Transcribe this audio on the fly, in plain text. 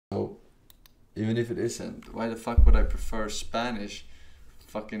Even if it isn't. Why the fuck would I prefer Spanish?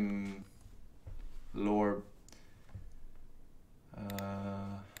 Fucking lore. Alright.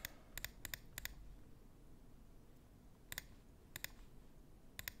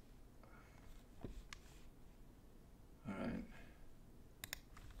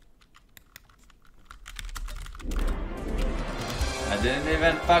 I didn't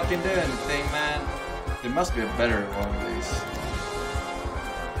even fucking do anything, man. There must be a better one of these.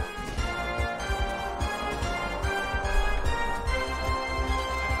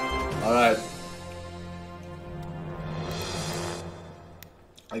 Alright.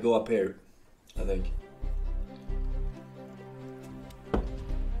 I go up here, I think.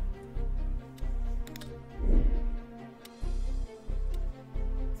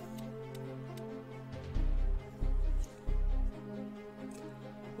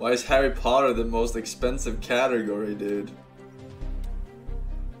 Why is Harry Potter the most expensive category, dude?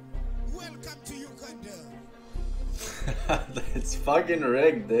 Welcome to Uganda. It's fucking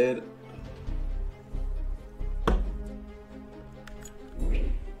rigged, dude.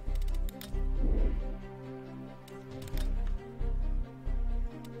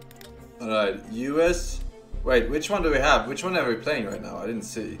 Alright, US. Wait, which one do we have? Which one are we playing right now? I didn't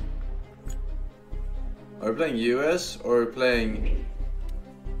see. Are we playing US or are we playing...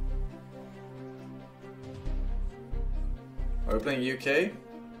 Are we playing UK?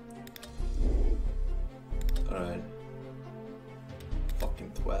 Alright.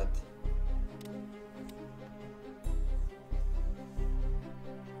 Fucking twat.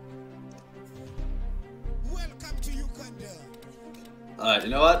 Welcome to Uganda. Alright, you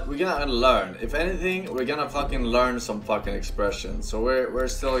know what? We're gonna learn. If anything, we're gonna fucking learn some fucking expressions. So we're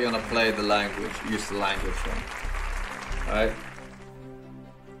still gonna play the language, use the language one. Alright?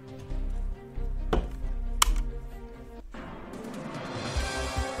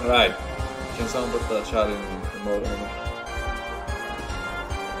 Alright. Can someone put the chat in mode on?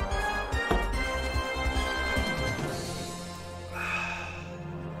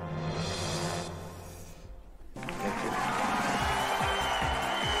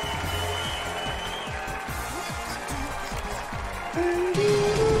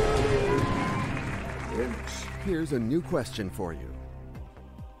 Here's a new question for you.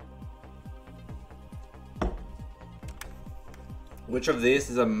 Which of these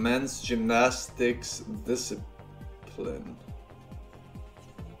is a men's gymnastics discipline?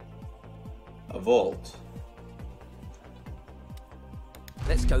 A vault.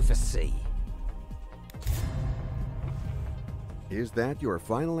 Let's go for C. Is that your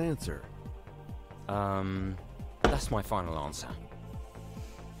final answer? That's my final answer.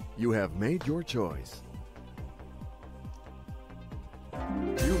 You have made your choice.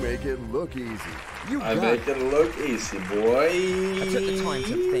 You make it look easy. I make it look easy, boy. I took the time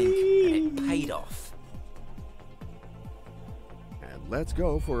to think, and it paid off. And let's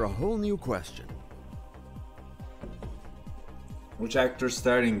go for a whole new question. Which actor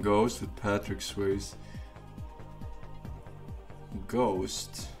starred in Ghost with Patrick Swayze?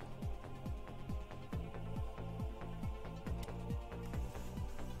 Ghost.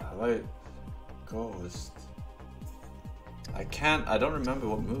 Ghost. I don't remember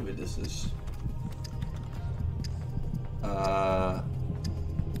what movie this is.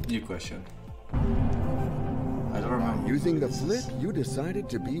 New question. I don't remember. Using the flip, you decided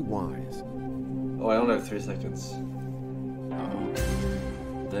to be wise. Oh, I only have 3 seconds.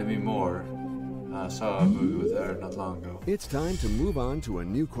 Demi Moore. I saw a movie with her not long ago. It's time to move on to a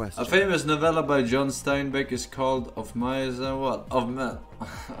new question. A famous novella by John Steinbeck is called Of Mice and what? Of Men.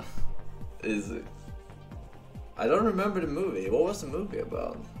 Is it? I don't remember the movie. What was the movie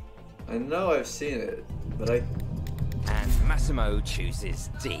about? I know I've seen it, but I... And Massimo chooses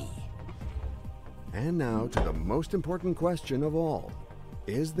D. And now to the most important question of all.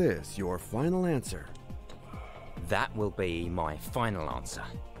 Is this your final answer? That will be my final answer.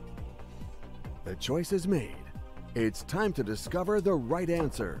 The choice is made. It's time to discover the right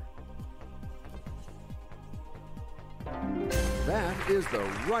answer. That is the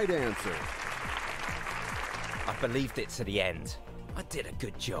right answer. I believed it to the end. I did a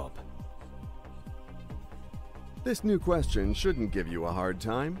good job. This new question shouldn't give you a hard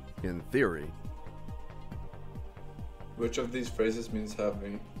time, in theory. Which of these phrases means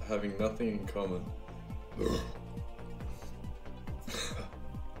having nothing in common? A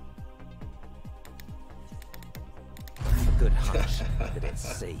good hunch that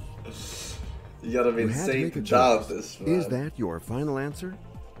it's C. You gotta be insane to doubt this, man. Is that your final answer?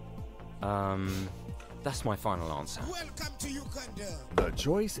 That's my final answer. Welcome to Uganda. The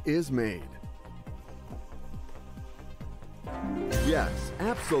choice is made. Yes,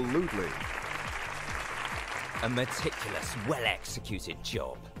 absolutely. A meticulous, well-executed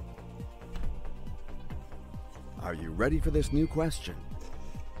job. Are you ready for this new question?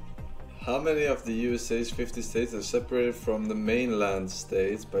 How many of the USA's 50 states are separated from the mainland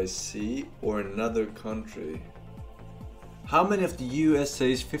states by sea or another country? How many of the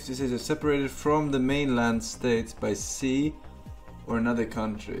USA's 50 states are separated from the mainland states by sea or another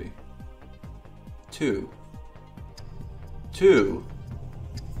country? 2. 2.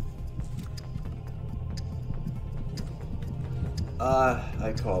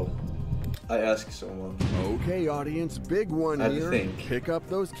 I call. I ask someone. Okay, audience, big one I here. think. Pick up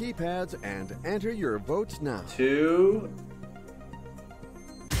those keypads and enter your votes now. 2.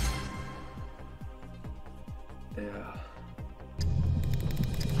 Yeah.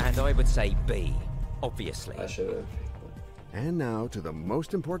 And I would say B, obviously. I should have. And now to the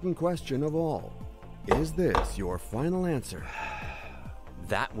most important question of all. Is this your final answer?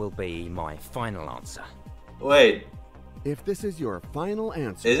 That will be my final answer. Wait. If this is your final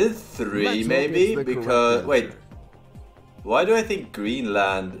answer... Is it 3 let's hope maybe? it's the correct Because wait. answer. Why do I think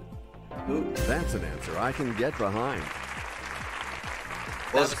Greenland? Who That's an answer I can get behind.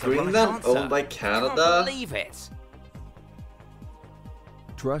 was That the right Greenland answer. owned by I Canada? can't believe it.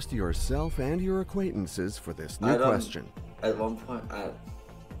 Trust yourself and your acquaintances for this I new don't- question. At one point,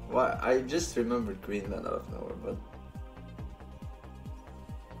 I just remembered Greenland out of nowhere, but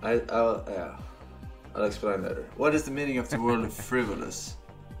I'll explain later. What is the meaning of the word frivolous?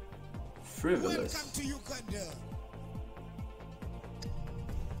 Frivolous. Welcome to Uganda.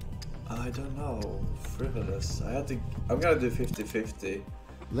 I don't know. Frivolous. I'm gonna do 50-50.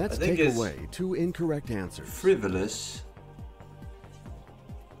 Let's I think take it's- away 2 incorrect answers. Frivolous.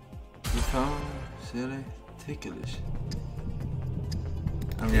 Profound, silly, ticklish.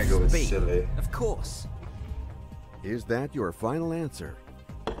 I'm gonna go with B, silly. of course. Is that your final answer?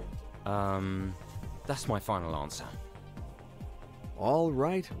 That's my final answer. All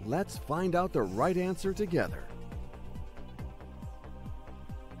right, let's find out the right answer together.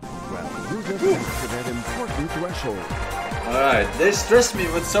 Well, you just passed that important threshold. Alright, they stress me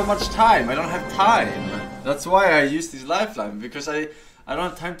with so much time. I don't have time. That's why I use this lifeline, because I don't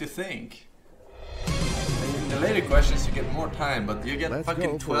have time to think. In the later questions you get more time, but you get Let's fucking go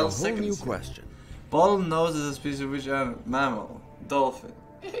for a 12 whole new seconds. question. Bottlenose is a species of which mammal? Dolphin.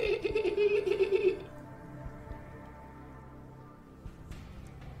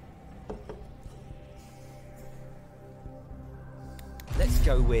 Let's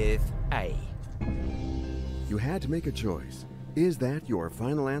go with A. You had to make a choice. Is that your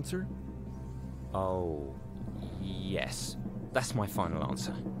final answer? Oh, yes. That's my final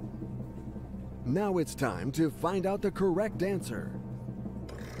answer. Now it's time to find out the correct answer.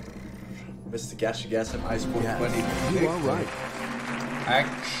 Mr. Gashigasm, I spoke Yes, 20. you are right.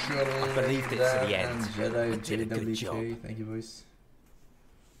 Actually, I believed it to the end. and Jedi I did a good JWK. job. Thank you, boys.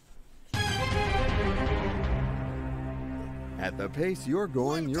 At the pace you're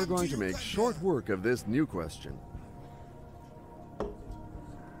going to make short work of this new question.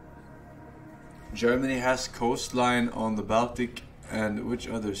 Germany has coastline on the Baltic and which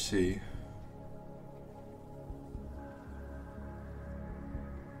other sea?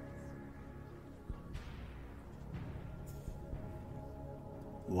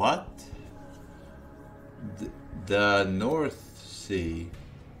 What? The North Sea.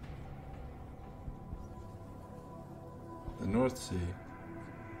 The North Sea.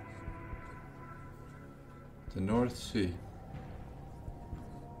 The North Sea.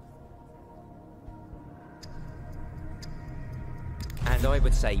 And I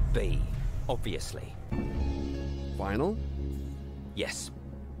would say B, obviously. Final? Yes,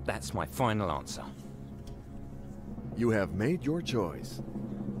 that's my final answer. You have made your choice.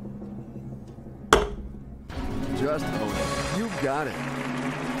 Just own it. You got it.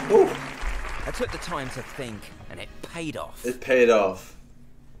 Oh! I took the time to think, and it paid off. It paid off.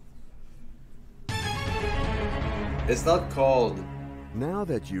 It's not called. Now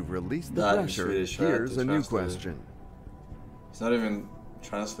that you've released the That in pressure, Swedish, I had here's to a new translate it. question. It's not even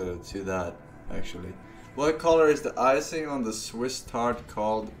translated to that, actually. What color is the icing on the Swiss tart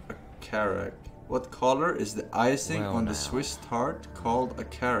called a CABAC? What color is the icing Well, on the now. Swiss tart called a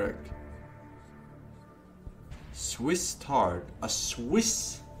CABAC? Swiss tart. A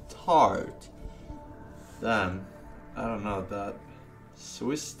Swiss tart. Damn. I don't know that.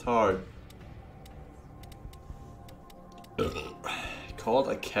 Swiss tart. Called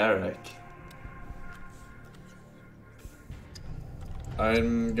a CABAC.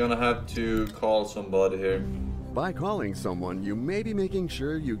 I'm gonna have to call somebody here. By calling someone, you may be making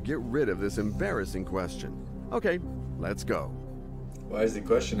sure you get rid of this embarrassing question. Okay, let's go. Why is the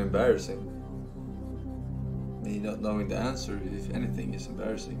question embarrassing? Me not knowing the answer, if anything, is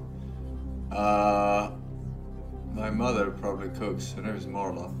embarrassing. My mother probably cooks. Her name is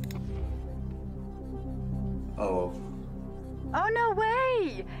Marla. Oh. Oh, no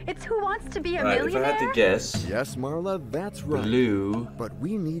way! It's Who Wants to Be a Right, if Millionaire? I had to guess, Yes, Marla, that's right. blue But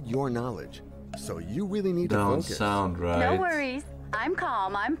we need your knowledge, so you really need to don't focus. sound right. No worries. I'm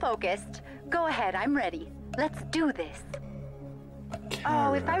calm, I'm focused. Go ahead, I'm ready. Let's do this.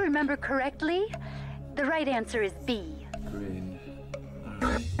 Oh, if I Carrot, remember correctly, the right answer is B. green.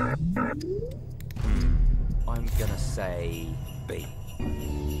 I'm gonna say B.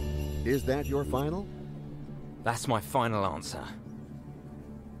 Is that your final? That's my final answer.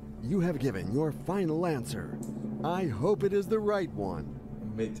 You have given your final answer. I hope it is the right one.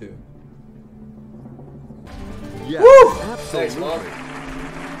 Me too. Yes, Thanks, Mom. absolutely.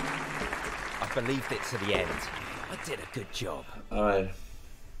 I believed it to the end. I did a good job. Alright.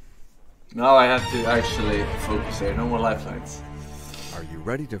 Now I have to actually focus here. No more lifelines. Are you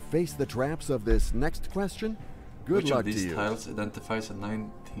ready to face the traps of this next question? Good Which luck of these to you. titles identifies a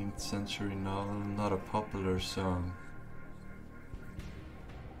 19th century novel, not a popular song?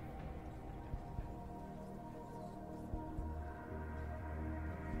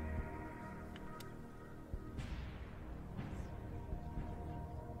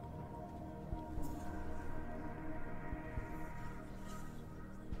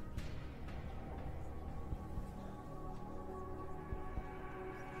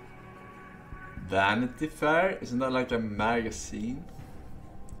 Vanity Fair? Isn't that like a magazine?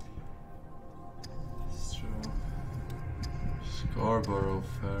 Scarborough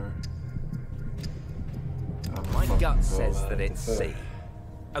Fair. My gut says that it's C.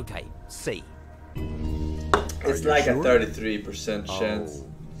 Okay, C. It's you like sure? a 33% chance.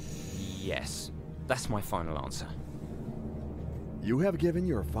 Yes, that's my final answer. You have given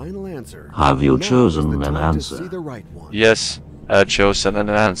your final answer. Have you Now is chosen the an time to answer? see the right one. Yes, I have chosen an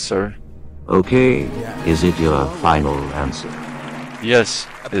answer. Okay, is it your final answer? Yes,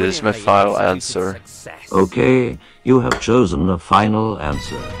 A it is my brilliantly final executed answer. Success. Okay, you have chosen a final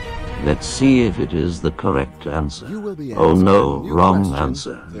answer. Let's see if it is the correct answer. You will be Oh answering no, a new wrong question.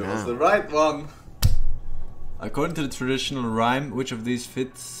 answer. It was the right one. According to the traditional rhyme, which of these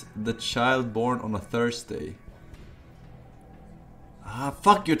fits the child born on a Thursday? Ah,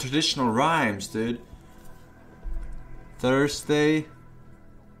 fuck your traditional rhymes, dude. Thursday.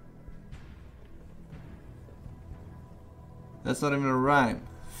 That's not even a rhyme.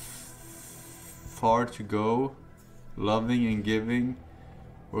 Far to go, loving and giving,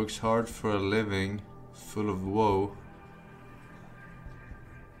 works hard for a living, full of woe.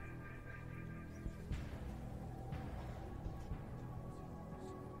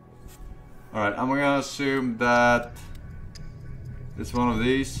 Alright, I'm gonna assume that it's one of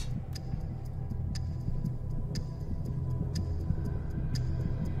these.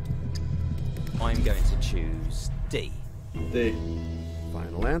 I'm going to choose D. D.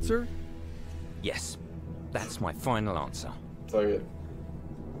 Final answer? Yes, that's my final answer. Fuck it.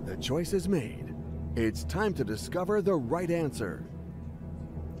 The choice is made. It's time to discover the right answer.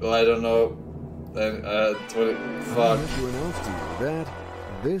 Well, I don't know. Then, I fuck. want to announce to you that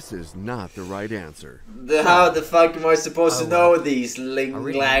this is not the right answer. How the fuck am I supposed to Oh, know well. these really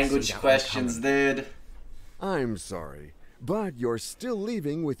didn't language see that one questions, dude? I'm sorry, but you're still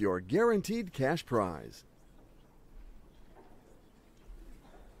leaving with your guaranteed cash prize.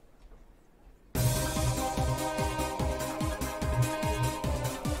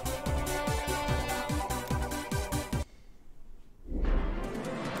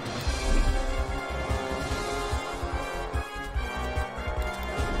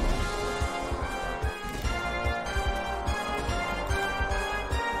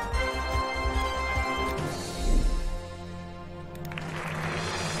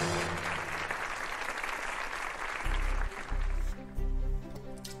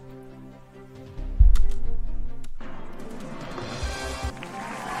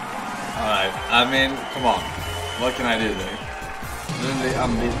 Alright, I mean, come on. What can I do there? Literally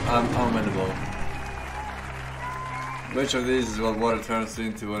unwinnable. Which of these is what water turns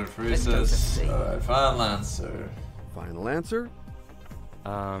into when it Let's go for freezes? C. Alright, final answer. Final answer?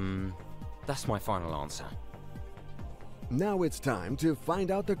 That's my final answer. Now it's time to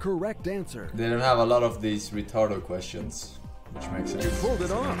find out the correct answer. They don't have a lot of these retardo questions, which makes sense. You pulled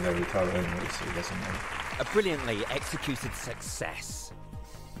it off. They're retardo anyway, so it doesn't matter. A brilliantly executed success.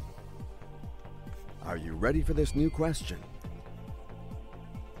 Are you ready for this new question?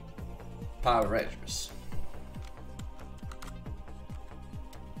 Power Rangers.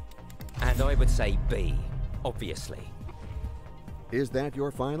 And I would say B, obviously. Is that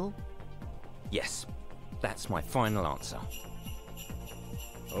your final? Yes, that's my final answer.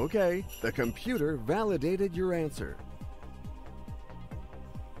 Okay, the computer validated your answer.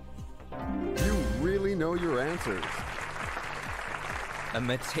 You really know your answers. A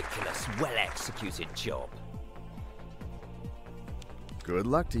meticulous, well-executed job. Good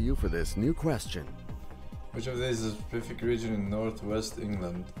luck to you for this new question. Which of these is a specific region in northwest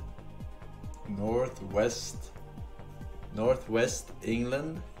England? Northwest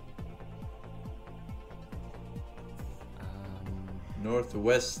England?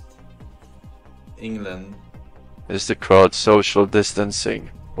 Northwest England. Is the crowd social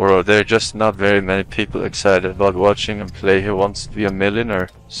distancing? Or are there just not very many people excited about watching him play Who Wants to Be a Millionaire?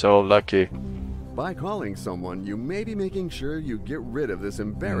 So lucky. By calling someone, you may be making sure you get rid of this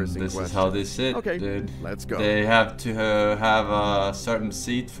embarrassing This question. is how they sit, Okay, dude. let's go. They have to have a certain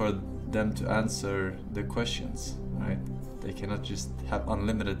seat for them to answer the questions, right? They cannot just have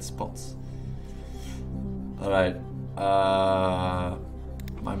unlimited spots. Alright, my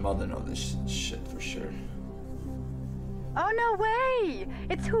mother knows this shit for sure. Oh, no way!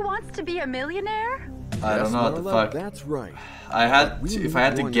 It's Who Wants to Be a Millionaire? I don't Yes, know what the Marla, fuck. That's right. I had We to, need if I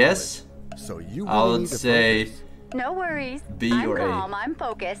had to more guess, So you I really would need to say focus. No worries. B I'm or A. calm, I'm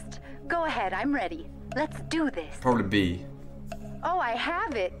focused. Go ahead, I'm ready. Let's do this. probably B. Oh, I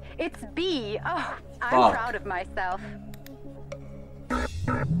have it. It's B. Oh, I'm Fuck. proud of myself.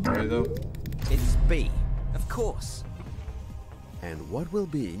 Sorry though. It's B, of course. And what will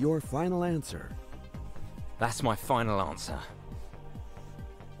be your final answer? That's my final answer.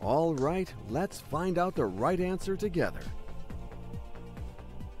 All right, let's find out the right answer together.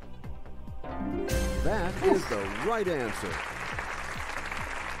 That is the right answer.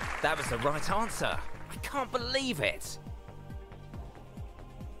 That was the right answer. I can't believe it.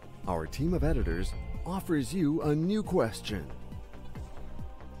 Our team of editors offers you a new question.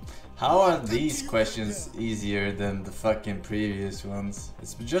 How are these questions easier than the fucking previous ones?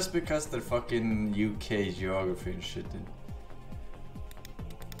 It's just because they're fucking UK geography and shit, dude.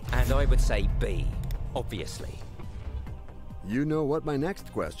 And I would say B, obviously. You know what my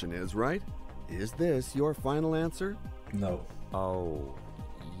next question is, right? Is this your final answer? No. Oh,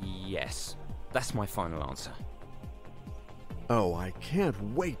 yes. That's my final answer. Oh, I can't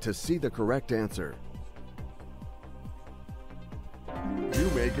wait to see the correct answer. You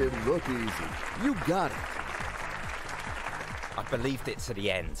make it look easy. You got it. I believed it to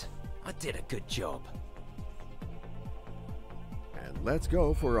the end. I did a good job. And let's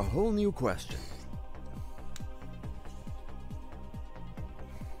go for a whole new question.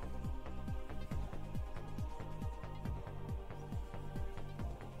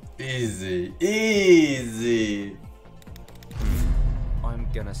 Easy. Easy. I'm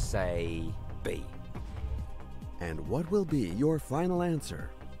gonna say B. And what will be your final answer?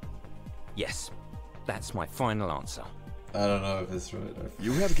 Yes, that's my final answer. I don't know if it's right.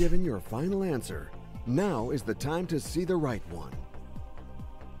 You have given your final answer. Now is the time to see the right one.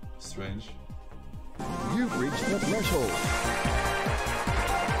 Strange. You've reached the threshold.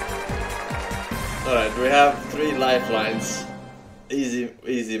 Alright, we have 3 lifelines.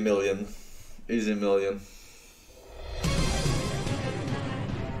 Easy million. Easy million.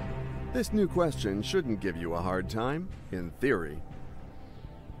 This new question shouldn't give you a hard time, in theory.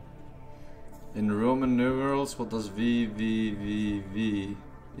 In Roman numerals, what does V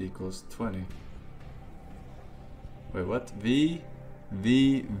equals 20? Wait, what? V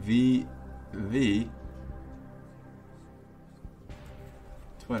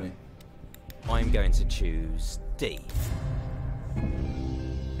 20. I'm going to choose D.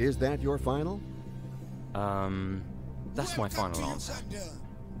 Is that your final? That's my final answer.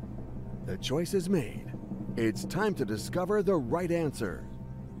 The choice is made. It's time to discover the right answer.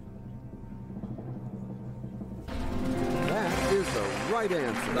 That is the right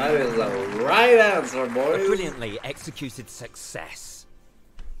answer. That is the right answer, A boys. brilliantly executed success.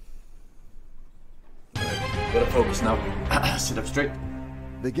 Gotta focus now. Sit up straight.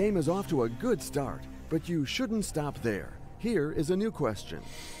 The game is off to a good start, but you shouldn't stop there. Here is a new question.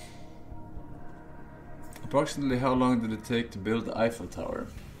 Approximately how long did it take to build the Eiffel Tower?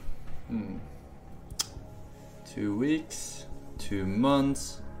 2 weeks, 2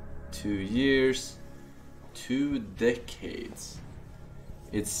 months, 2 years, 2 decades.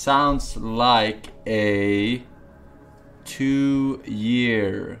 It sounds like a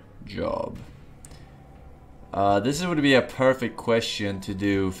 2-year job. This would be a perfect question to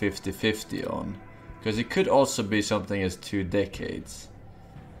do 50-50 on, because it could also be something as 2 decades.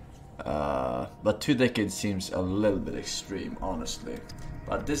 But 2 decades seems a little bit extreme, honestly.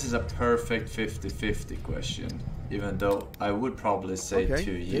 But this is a perfect 50-50 question, even though I would probably say 2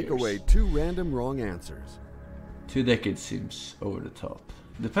 years. Take away 2 random wrong answers. 2 decades seems over the top.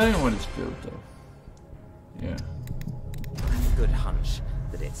 Depending on when it's built, though. Yeah. Good hunch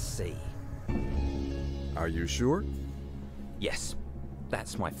that it's C. Are you sure? Yes,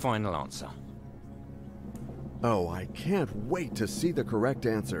 that's my final answer. Oh, I can't wait to see the correct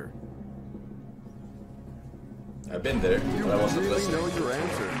answer. I've been there, You but I wasn't really listening. know your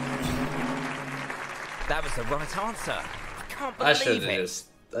answer. That was the right answer. I can't I believe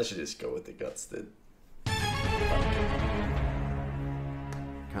it. should just go with the guts, dude.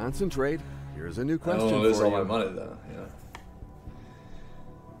 Concentrate. Here's a new I question don't want to lose for all you. my money, though.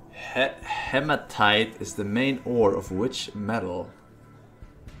 Yeah. Hematite is the main ore of which metal?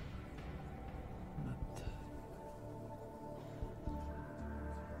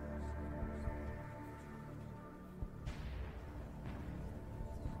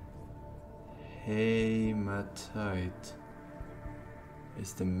 Hematite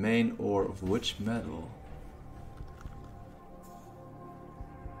is the main ore of which metal?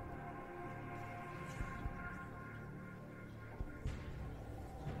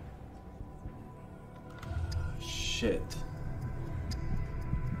 Shit.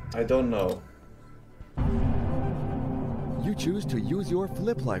 I don't know. You choose to use your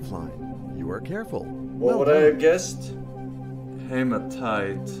flip lifeline. You are careful. What Well would I have done. guessed?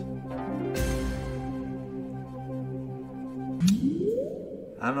 Hematite.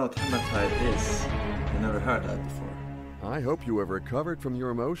 I don't know what hematite is. I never heard that before. I hope you have recovered from your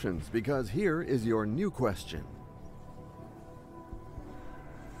emotions, because here is your new question.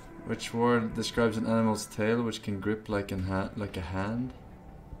 Which word describes an animal's tail which can grip like a hand?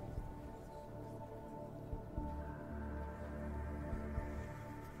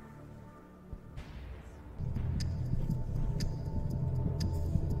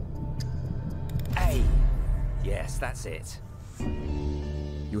 A. Yes, that's it.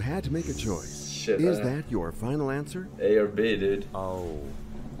 You had to make a choice. Shit, Is I- that your final answer? A or B, dude. Oh,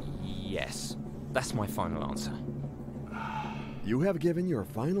 yes. That's my final answer. You have given your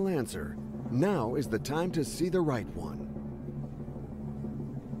final answer. Now is the time to see the right one.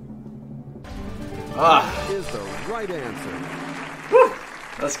 Ah! Is the right answer.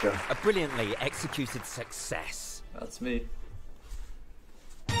 Let's go. A brilliantly executed success. That's me.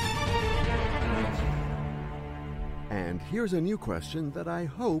 And here's a new question that I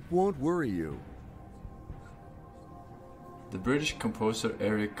hope won't worry you. The British composer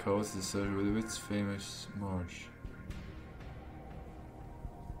Eric Coates is associated with which famous march?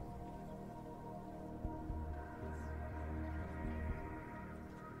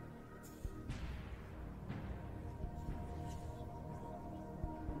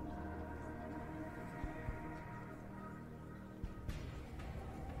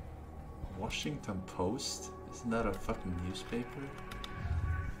 Washington Post? Isn't that a fucking newspaper?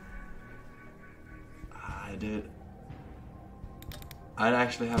 I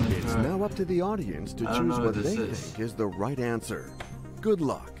actually haven't It's heard. now up to the audience to I don't choose know what what they this is. think is the right answer. Good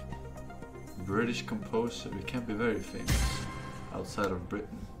luck. British composer. We can't be very famous outside of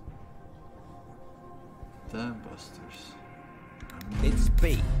Britain. Damn busters. It's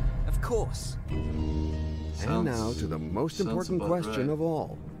B, of course. And now to the most sounds important about question right. of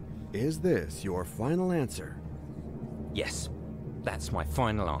all. Is this your final answer? Yes, that's my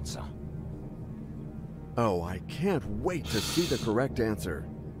final answer. Oh, I can't wait to see the correct answer.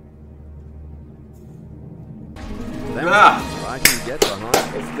 That's Ah! what I can get behind.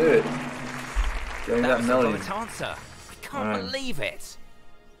 Let's do it. Getting That that was the million. right answer. I can't Right. believe it.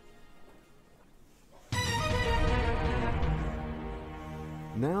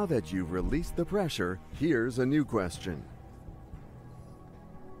 Now that you've released the pressure, here's a new question.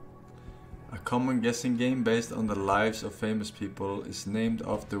 A common guessing game based on the lives of famous people is named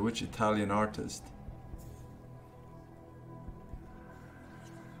after which Italian artist?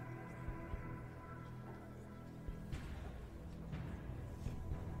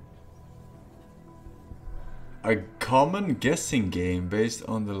 A common guessing game based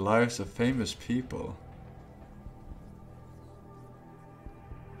on the lives of famous people.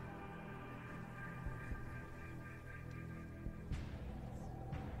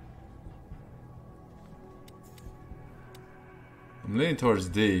 I'm leaning towards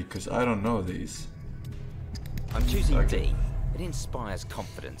D because I don't know these. I'm choosing Okay. D. It inspires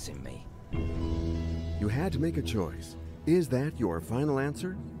confidence in me. You had to make a choice. Is that your final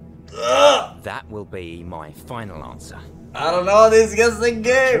answer? That will be my final answer. I don't know this guessing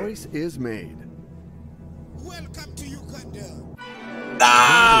game. Choice is made. Welcome to Uganda.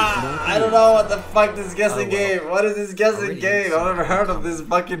 I don't know what the fuck this guessing game. What is this guessing game? I've never heard of this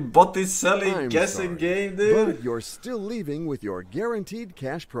fucking Botticelli guessing game, dude. But you're still leaving with your guaranteed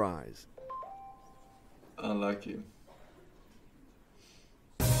cash prize. Unlucky.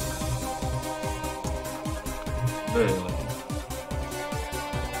 Very lucky.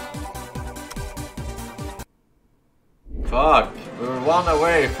 Fuck, we were one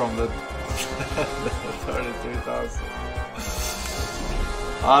away from the 33,000.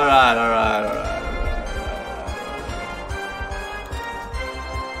 Alright.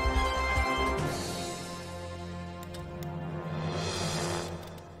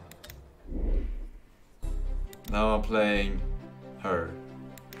 Now I'm playing her.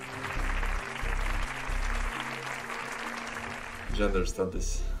 Gender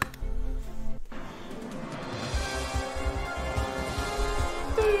studies.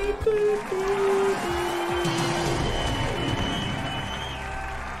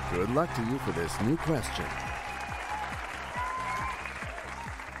 Good luck to you for this new question.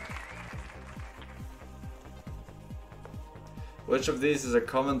 Which of these is a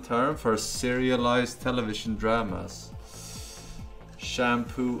common term for serialized television dramas?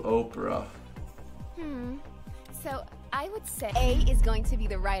 Shampoo opera. So I would say A is going to be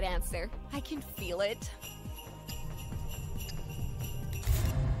the right answer. I can feel it.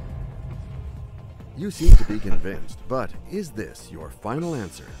 You seem to be convinced, but is this your final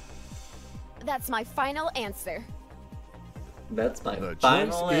answer? That's my final answer. That's my The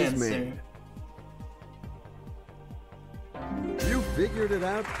final choice is answer. made. You figured it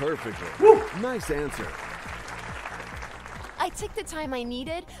out perfectly. Woo! Nice answer. I took the time I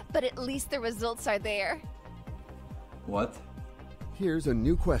needed, but at least the results are there. What? Here's a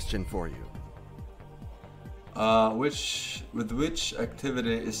new question for you. With which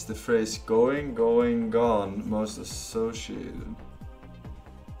activity is the phrase going, gone most associated?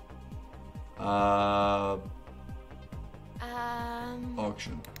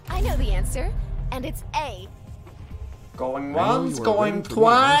 Auction. I know the answer, and it's A. Going I know once, you are going waiting for me to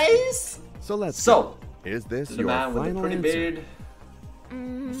answer. twice. So let's So, go. Is this the your man with the final pretty answer?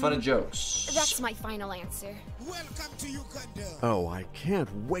 beard, funny jokes. That's my final answer. Welcome to Uganda. Oh, I can't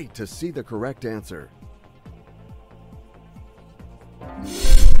wait to see the correct answer.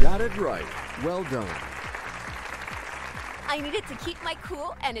 Got it right. Well done. I needed to keep my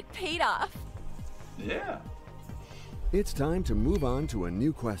cool, and it paid off. Yeah. It's time to move on to a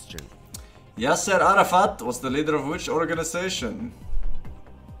new question. Yasser Arafat was the leader of which organization?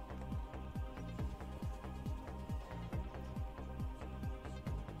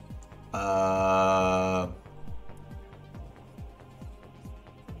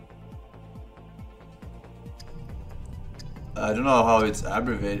 I don't know how it's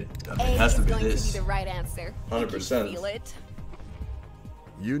abbreviated. I mean, A it has to is be going this. to be the right answer. I can 100%. feel it.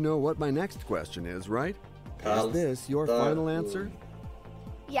 You know what my next question is, right? Pals, Is this your final answer?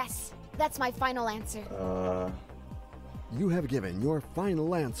 Yes, that's my final answer. You have given your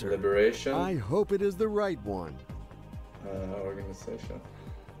final answer. Liberation. I hope it is the right one. Organization.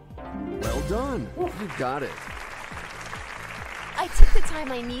 Well done. You got it. I took the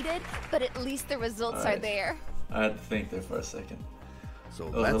time I needed, but at least the results are Alright. there. I had to think there for a second. So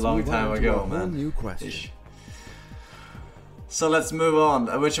That was let's a long move time on to ago, a whole man. new question. Ish. So let's move on.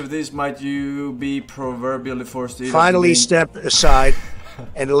 Which of these might you be proverbially forced to eat? Finally, after step aside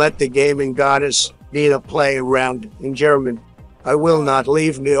and let the gaming goddess be the play around in German. I will not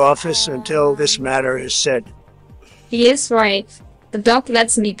leave the office until this matter is said. He is right. The dog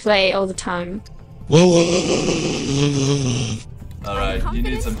lets me play all the time. Alright, you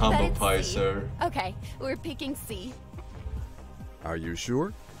need confident some humble that it's pie, C. sir. Okay, we're picking C. Are you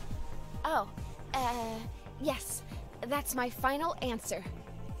sure? Oh, yes. That's my final answer.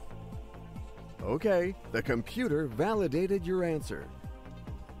 Okay, the computer validated your answer.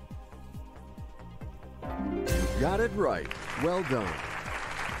 You got it right. Well done.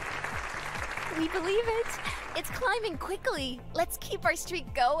 We believe it. It's climbing quickly. Let's keep our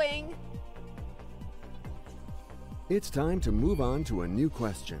streak going. It's time to move on to a new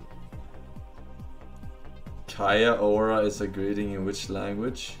question. Kaya Ora is a greeting in which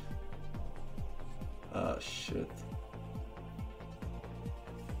language? Ah, shit.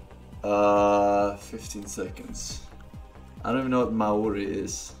 15 seconds. I don't even know what Maori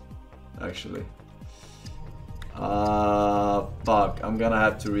is, actually. Fuck. I'm gonna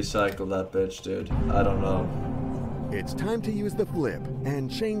have to recycle that bitch, dude. I don't know. It's time to use the flip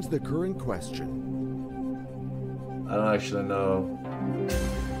and change the current question. I don't actually know.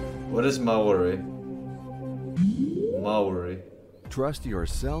 What is Maori? Maori. trust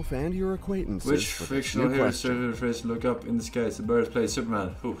yourself and your acquaintances. Which for this fictional new hero question. started the phrase "Look up in the sky"? It's the birthplace Superman.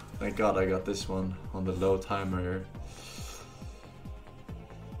 Whew, thank God I got this one on the low timer here.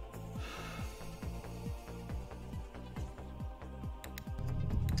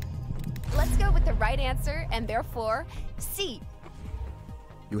 Let's go with the right answer, and therefore, C.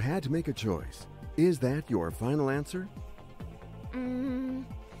 You had to make a choice. Is that your final answer?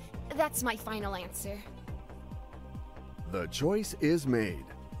 That's my final answer. The choice is made.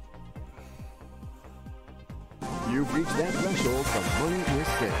 You've reached that threshold. The money is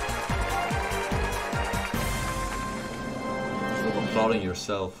safe. Stop applauding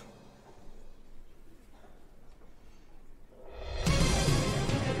yourself.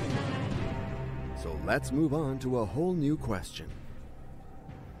 So let's move on to a whole new question.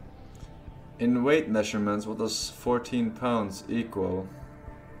 In weight measurements, what does 14 pounds equal?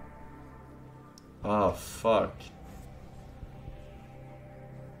 Oh, fuck.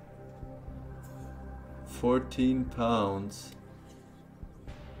 14 pounds.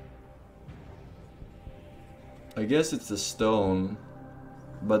 I guess it's a stone,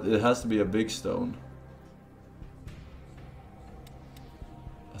 but it has to be a big stone.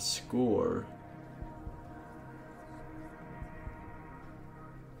 A score.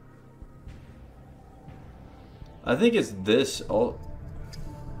 I think it's this. Oh,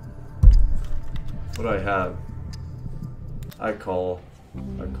 what do I have? I call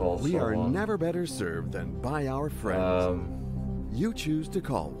We are someone. never better served than by our friends. You choose to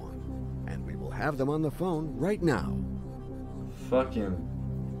call one, and we will have them on the phone right now. Fucking.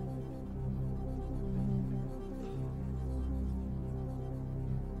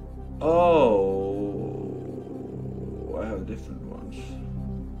 Oh, I have different ones.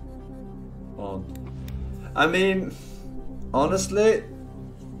 On. I mean, honestly.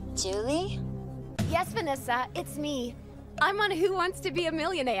 Julie? Yes, Vanessa, it's me. I'm on Who Wants to Be a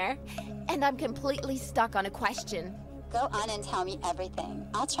Millionaire, and I'm completely stuck on a question. Go on and tell me everything.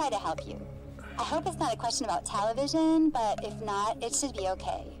 I'll try to help you. I hope it's not a question about television, but if not, it should be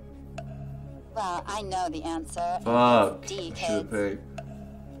okay. Well, I know the answer. Fuck. D, Should kids.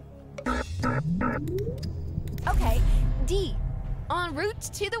 Okay, D. En route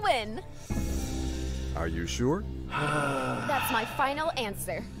to the win. Are you sure? That's my final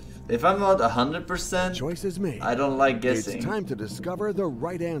answer. If I'm not 100%, Choice is made. I don't like guessing. It's time to discover the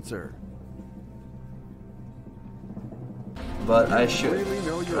right answer. But I should, really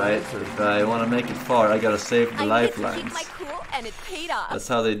know your right? answer. If I want to make it far, I gotta save the I need to lifelines. keep my cool, and it paid off. That's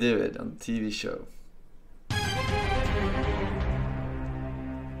how they do it on the TV show.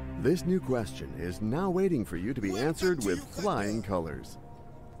 This new question is now waiting for you to be answered with flying colors.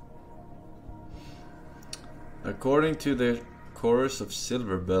 According to the chorus of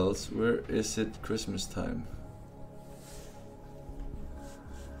Silver Bells, where is it Christmas time?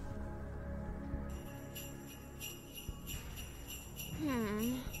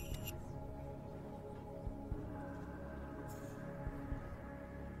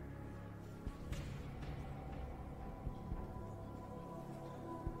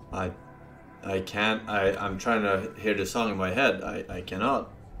 I'm trying to hear the song in my head. I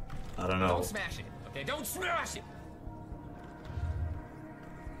cannot. I don't know. Don't smash it, okay? Don't smash it!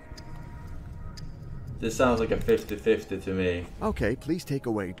 This sounds like a 50-50 to me. Okay, please take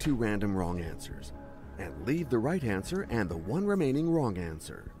away 2 random wrong answers. And leave the right answer and the 1 remaining wrong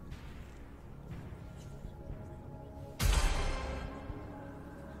answer.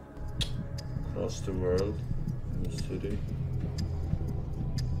 Across the world, in the city.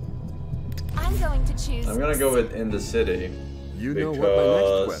 I'm going to choose. I'm gonna go with in the city. You know what my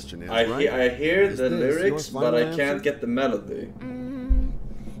next question is, right? I hear Is the this your lyrics, but final I answer? can't get the melody.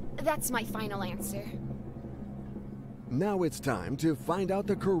 That's my final answer. Now it's time to find out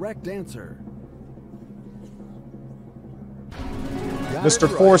the correct answer. Got Mr. it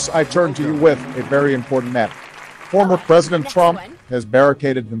right. Force, I turn to you with a very important matter. Former President next Trump one. has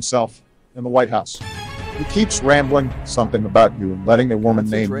barricaded himself in the White House. He keeps rambling something about you and letting a woman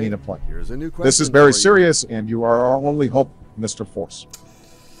named Concentrate. Nina play. Here's a new This is question very for you. serious, and you are our only hope, Mr. Force.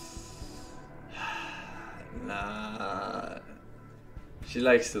 Nah. She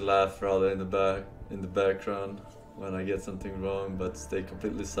likes to laugh rather in the background when I get something wrong, but stay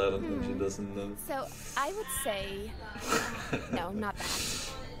completely silent when she doesn't know. So I would say, no, not that.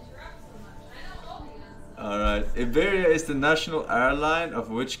 Alright, Iberia is the national airline of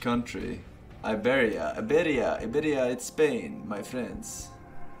which country? Iberia, it's Spain, my friends.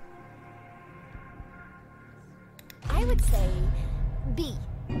 I would say B.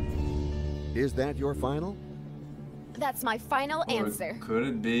 Is that your final? That's my final Or answer. could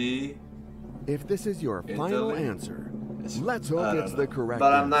it be? If this is your final Italy? answer, Let's hope it's the correct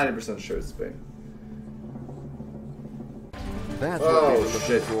but I'm answer. 90% sure it's Spain. That's what we were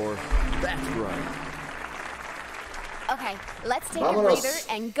looking for. That's right. Okay, let's take Vámonos. a breather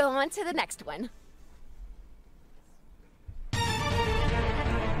and go on to the next one.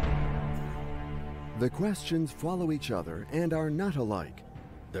 The questions follow each other and are not alike.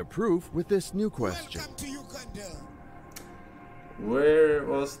 The proof with this new question. Where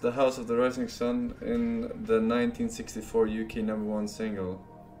was the House of the Rising Sun in the 1964 UK #1 single?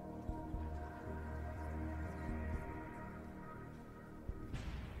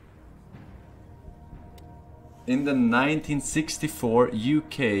 In the 1964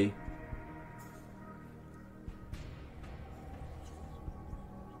 UK.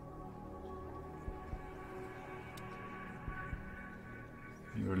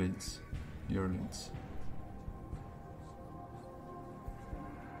 New Orleans.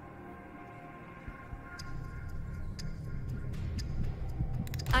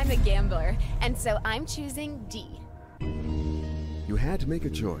 I'm a gambler, and so I'm choosing D. You had to make a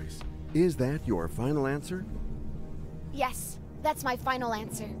choice. Is that your final answer? Yes, that's my final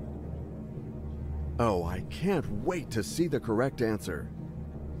answer. Oh, I can't wait to see the correct answer.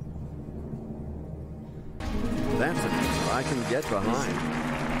 That's an answer I can get behind.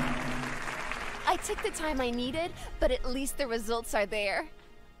 I took the time I needed, but at least the results are there.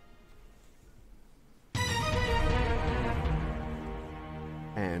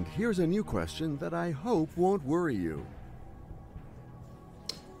 And here's a new question that I hope won't worry you.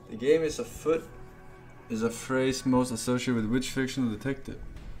 The game is afoot is a phrase most associated with which fictional detective?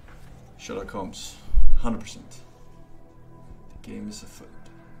 Sherlock Holmes. 100%. The game is afoot.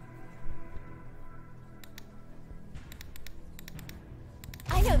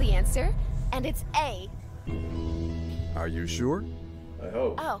 I know the answer, and it's A. Are you sure? I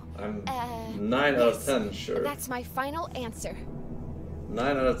hope. Oh, I'm 9 out of 10 sure. That's my final answer.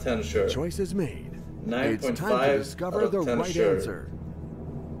 9 out of 10 sure. Choice is made. 9.5 It's time to discover the right sure. answer.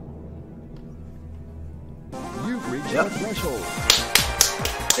 You've reached the threshold.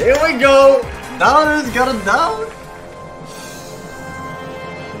 Here we go! Doubter's got a down!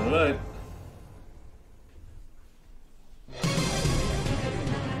 Alright.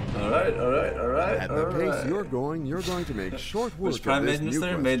 Alright. At the pace you're going to make short work Which Prime of this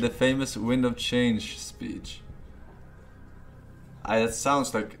Minister new made the famous Wind of Change speech? That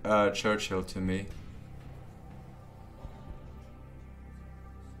sounds like Churchill to me.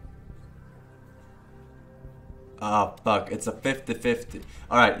 Ah, fuck, it's a 50-50.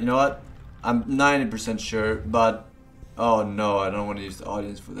 Alright, you know what? I'm 90% sure, but... Oh no, I don't want to use the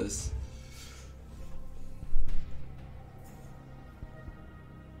audience for this.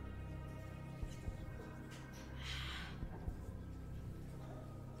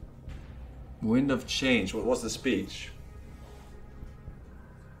 Wind of Change, what was the speech?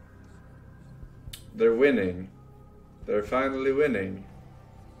 They're winning. They're finally winning.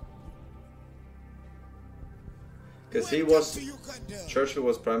 Because he was... Churchill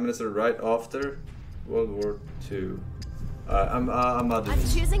was Prime Minister right after World War II. I'm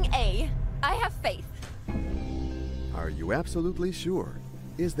choosing A. I have faith. Are you absolutely sure?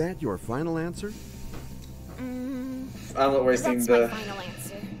 Is that your final answer? I'm not wasting That's my final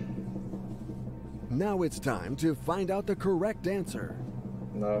answer. Now it's time to find out the correct answer.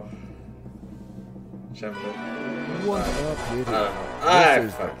 No. Chamberlain. What a pity.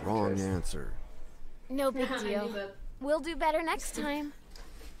 This is the wrong answer. No big deal. We'll do better next time.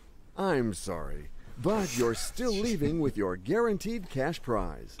 I'm sorry, but you're still leaving with your guaranteed cash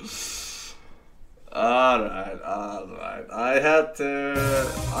prize. Alright. I had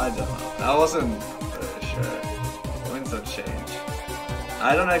to... I don't know. I wasn't sure. Winds of Change.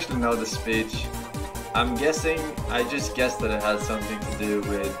 I don't actually know the speech. I'm guessing... I just guessed that it had something to do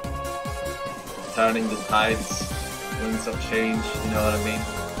with turning the tides. Winds of Change, you know what I mean?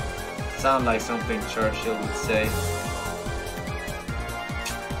 Sound like something Churchill would say.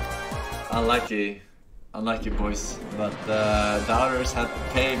 Unlucky boys, but Doubters had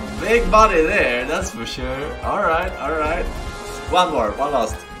to pay big money there, that's for sure. Alright. One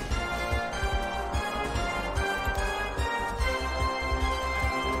last.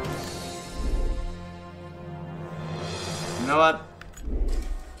 You know what?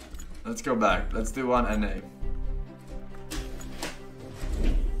 Let's go back. Let's do one NA.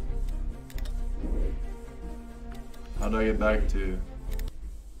 How do I get back to...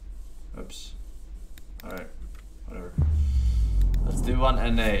 Oops. Alright. Whatever. Let's do one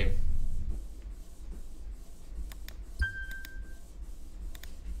NA.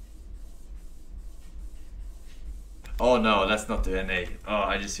 Oh no, let's not do NA. Oh,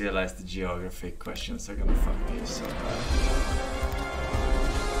 I just realized the geography questions are gonna fuck me so bad.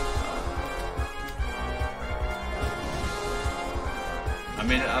 I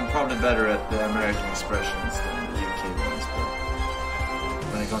mean, I'm probably better at the American expressions than the UK ones, but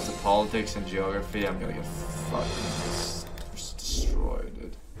when it comes to politics and geography, I'm gonna get fucking destroyed,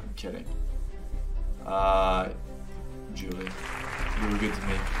 dude. I'm kidding. Julie. You were good to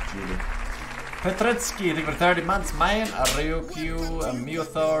me, Julie. Petretsky, thank you for 30 months. Mayan, Ryokyu,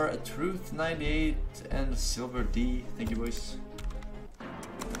 Miothar, Truth 98, and Silver D. Thank you, boys.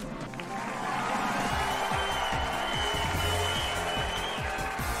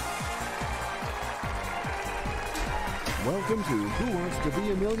 Welcome to Who Wants to Be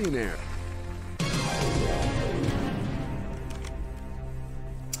a Millionaire?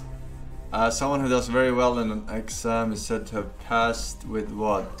 Someone who does very well in an exam is said to have passed with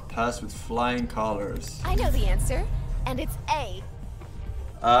what? Passed with flying colors. I know the answer, and it's A.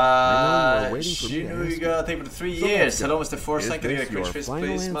 Shinuiga, thank you for 3 years. Hello, Mr. Forsen. Can I get a quick face,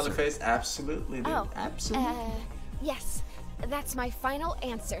 please? Smiley face. Absolutely, dude. Oh, absolutely. Yes, that's my final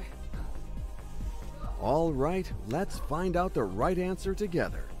answer. All right, let's find out the right answer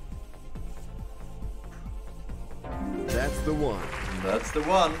together. That's the one. That's the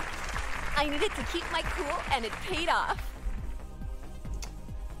one. I needed to keep my cool, and it paid off.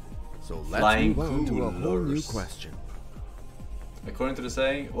 So let's move on to a whole new question. According to the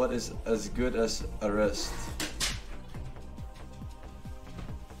saying, what is as good as a rest?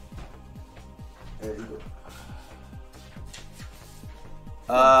 Take your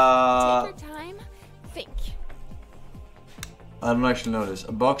time. Think. I don't actually know this.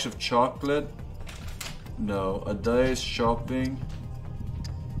 A box of chocolate? No. A day's shopping?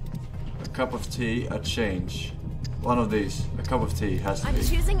 A cup of tea? A change? One of these. A cup of tea has to be. I'm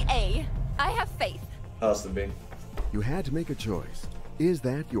choosing A. I have faith. Has to be. You had to make a choice. Is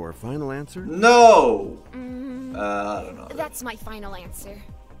that your final answer? No! I don't know. That's my final answer.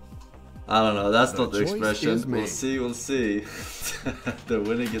 I don't know, that's not the choice expression. is made. We'll see. The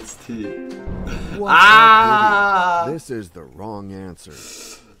winner gets tea. This is the wrong answer.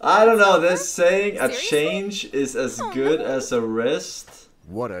 I don't know, this saying a change is as good as a rest.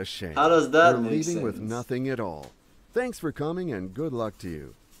 What a shame. How does that You're make leaving sense? with nothing at all. Thanks for coming and good luck to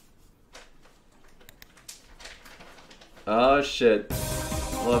you. Oh shit. A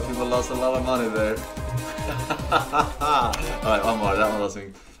lot of people lost a lot of money there. Alright, one more. That one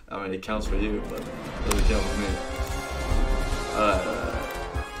doesn't... I mean, it counts for you, but it doesn't count for me.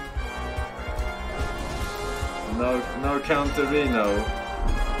 No counterino.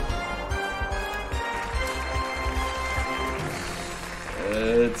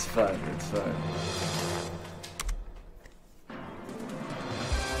 It's fine, it's fine.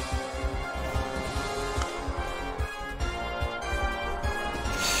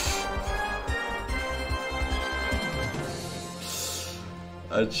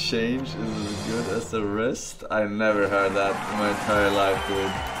 A change is as good as a rest? I never heard that in my entire life, dude.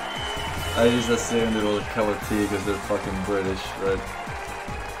 I just assumed it was a cup of tea because they're fucking British, right?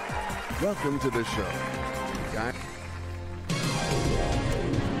 Welcome to the show.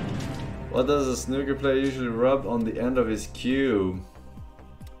 What does a snooker player usually rub on the end of his cue?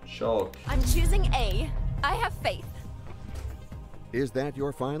 Chalk. I'm choosing A. I have faith. Is that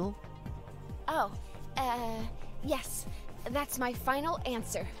your final? Oh, yes. That's my final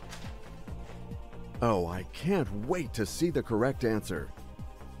answer. Oh, I can't wait to see the correct answer.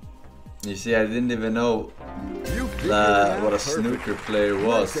 You see, I didn't even know what a snooker player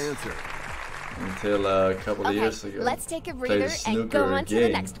was until a couple of years ago. Let's take a breather and go on to the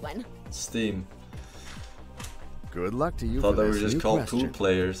next one. Steam. Good luck to you. Thought for they were this just new called question. pool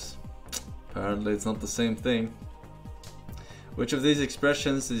players. Apparently, it's not the same thing. Which of these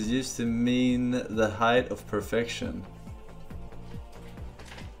expressions is used to mean the height of perfection?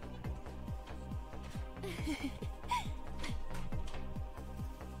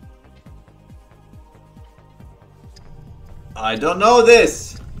 I don't know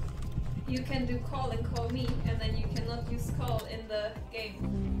this! You can do call and call me, and then you cannot use call in the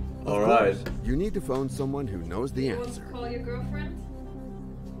game. Alright. You need to phone someone who knows the You want answer. to call your girlfriend?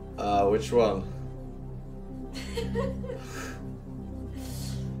 Which one?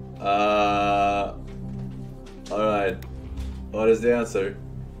 Alright. What is the answer?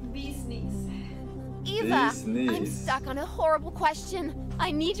 Bee's knees. Eva, I'm stuck on a horrible question. I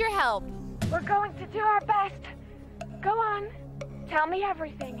need your help. We're going to do our best. Go on. Tell me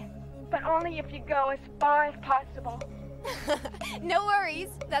everything. But only if you go as far as possible. No worries.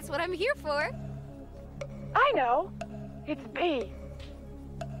 That's what I'm here for. I know. It's B.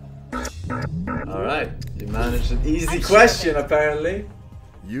 Alright, you managed an easy question apparently.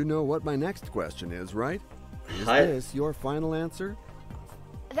 You know what my next question is, right? Is Hi. this your final answer?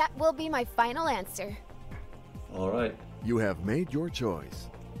 That will be my final answer. Alright. You have made your choice.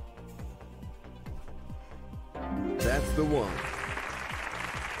 That's the one.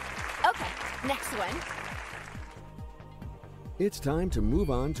 Okay, next one. It's time to move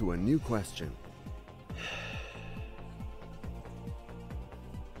on to a new question.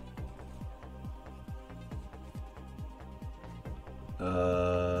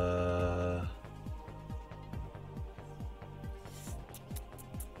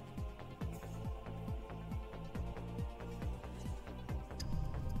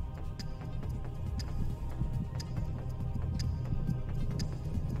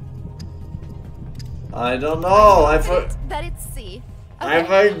 I don't know. Bet it's C. I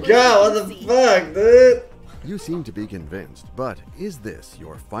forgot. What the fuck, dude? You seem to be convinced, but is this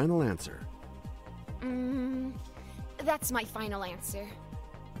your final answer? That's my final answer.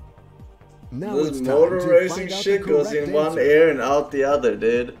 Now this it's time motor to racing find out shit the goes correct in one answer. ear and out the other,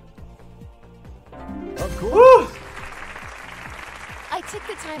 dude. Of course. I took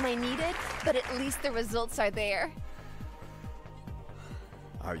the time I needed, but at least the results are there.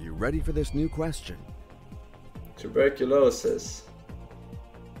 Are you ready for this new question? Tuberculosis.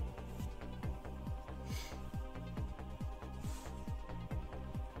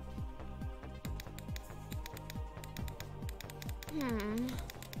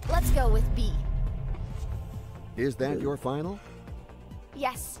 Let's go with B. Is that your final?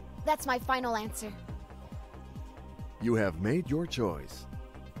 Yes, that's my final answer. You have made your choice.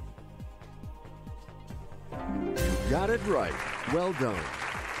 You got it right. Well done.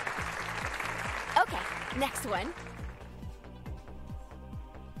 Okay, next one.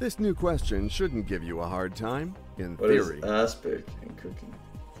 This new question shouldn't give you a hard time, in What is theory. aspic in cooking?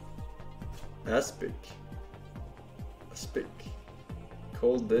 Aspic. Aspic.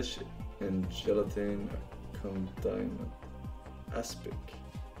 Cold dish in gelatin condiment. Aspic.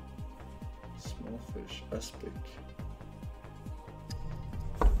 Small fish. Aspic.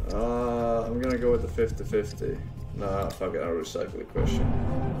 I'm gonna go with the 50-50. Nah, fuck it, I'll recycle the question.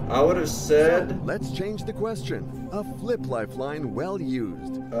 I would have said... So, let's change the question. A flip lifeline well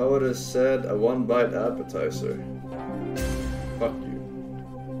used. I would have said a one-bite appetizer. Fuck you.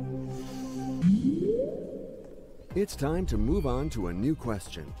 It's time to move on to a new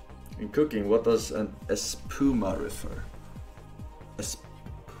question. In cooking, what does an espuma refer?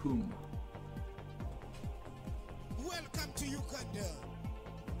 Espuma. Welcome to Uganda.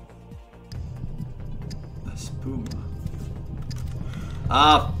 Espuma.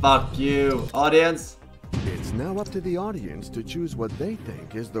 Ah, fuck you, audience. It's now up to the audience to choose what they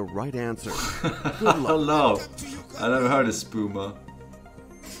think is the right answer. I Good luck. don't know. I never heard of spuma.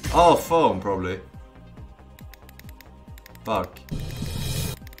 Oh, foam, probably. Fuck.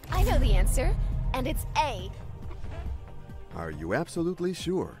 I know the answer, and it's A. Are you absolutely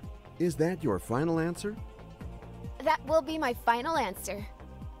sure? Is that your final answer? That will be my final answer.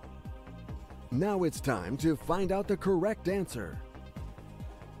 Now it's time to find out the correct answer.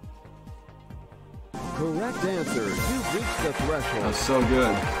 Correct answer. You've reached the threshold. That's so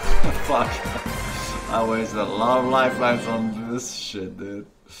good. Fuck. I wasted a lot of lifelines on this shit, dude.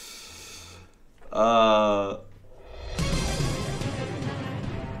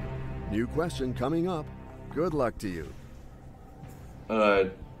 New question coming up. Good luck to you.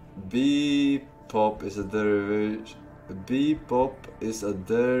 Alright. B-pop is a derivation. B-pop is a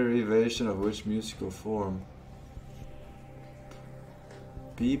derivation of which musical form?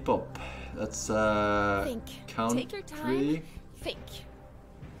 B-pop. That's Think. count Take your time. 3. Think.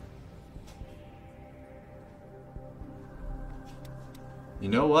 You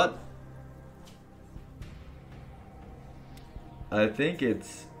know what? I think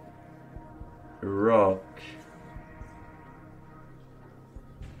it's rock.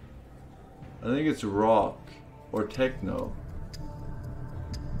 I think it's rock or techno.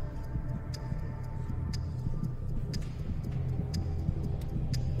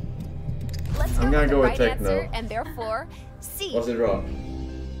 Let's I'm go gonna with the go with right techno. answer, and therefore C. Was it rock?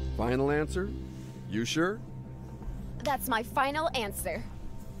 Final answer? You sure? That's my final answer.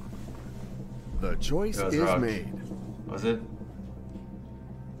 The choice It was is rock. made. Was it?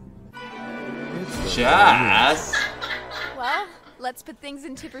 It's the Jazz? Well, let's put things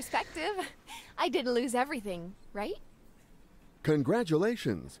into perspective. I didn't lose everything, right?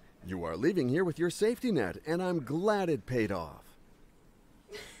 Congratulations! You are leaving here with your safety net, and I'm glad it paid off.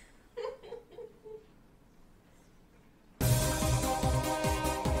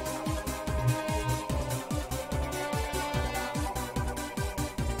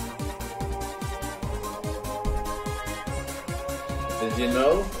 Did you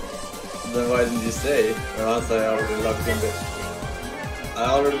know? Then why didn't you say? Or else I already locked in the... I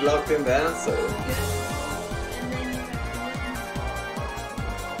already locked in the answer.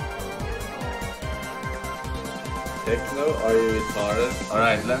 Techno, are you retarded?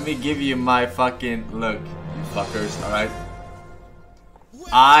 Alright, let me give you my fucking look, you fuckers, alright?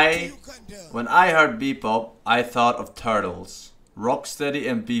 When I heard Bebop, I thought of Turtles, Rocksteady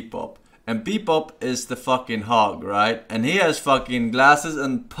and Bebop. And Bebop is the fucking hog, right? And he has fucking glasses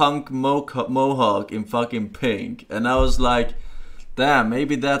and punk mohawk in fucking pink. And I was like, damn,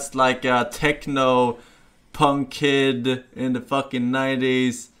 maybe that's like a techno punk kid in the fucking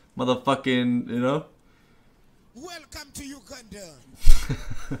 90s. Motherfucking, you know? Welcome to Uganda.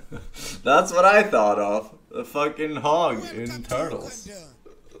 That's what I thought of. The fucking hog in Turtles.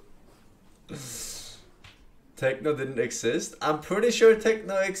 Techno didn't exist? I'm pretty sure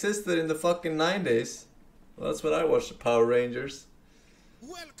techno existed in the fucking 90s. Well, that's when I watched the Power Rangers.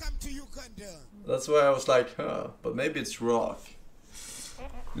 Welcome to Uganda. That's why I was like, huh, but maybe it's rock.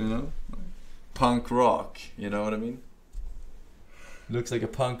 You know? Punk rock, you know what I mean? Looks like a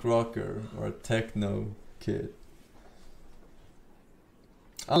punk rocker or a techno kid.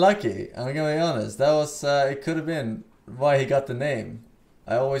 Unlucky, I'm gonna be honest. That was, it could have been why he got the name.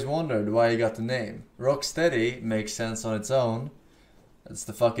 I always wondered why he got the name. Rocksteady makes sense on its own. It's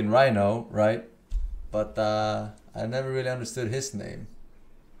the fucking rhino, right? But I never really understood his name.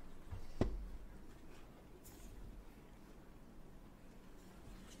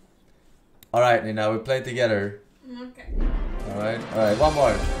 Alright, Nina, we play together. Okay. Alright, one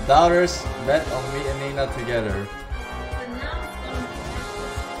more. Doubters, bet on me and Nina together.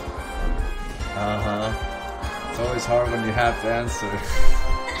 It's always hard when you have to answer.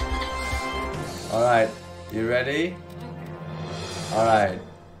 Alright, you ready? Alright.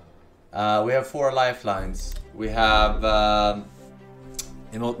 We have 4 lifelines. We have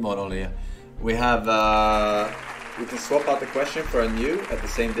emote mode only. We have we can swap out the question for a new at the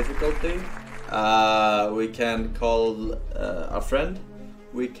same difficulty. We can call a friend.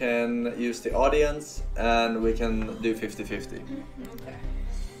 We can use the audience, and we can do 50-50. Okay.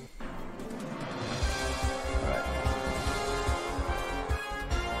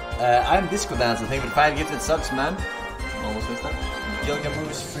 I'm Disco Dance, I think with 5 gifted subs, man. Almost missed that. Gilga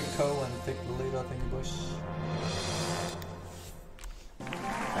Moose, Frico, and Thick Leader, I think, Bush.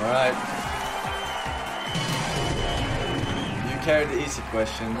 Alright. You carry the easy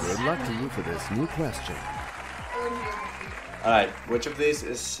questions. Good luck to you for this new question. Alright, which of these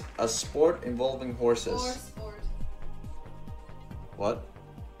is a sport involving horses? Sport. What?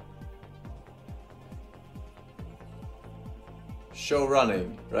 Show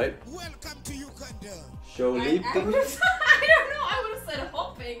running, right? Welcome to Uganda. Show leaping? I don't know, I would have said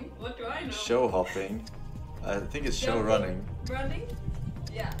hopping. What do I know? Show hopping. I think it's show running. Running?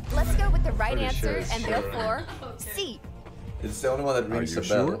 Yeah. Let's go with the right Pretty answer sure it's and show therefore running. C. It's the only one that rings a you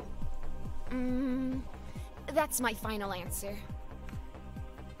bell. sure? That's my final answer.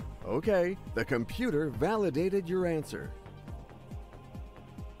 Okay, the computer validated your answer.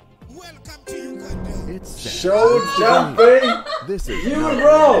 Welcome to Uganda. It's set. Show jumping! This is You not were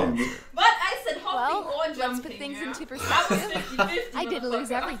wrong! the answer. But I said hopping Well, or let's jumping. put things yeah? into I was perspective. 50-50, I did lose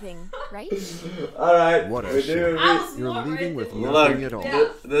motherfucker. everything, right? Alright, What a we shame. do. I was You're not leaving ready. with Look, nothing at all.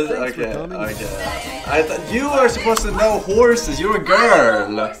 this Thanks for okay, coming. okay. I thought you were supposed to know horses. You're a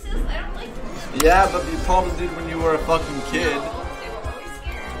girl. Horses, I don't like horses. Yeah, but you probably did when you were a fucking kid. No, they were always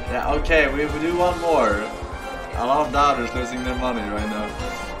scared. Yeah, okay, we do one more. A lot of doubters losing their money right now.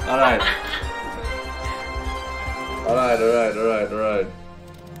 Alright. Alright.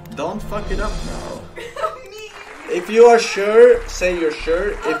 Don't fuck it up now. If you are sure, say you're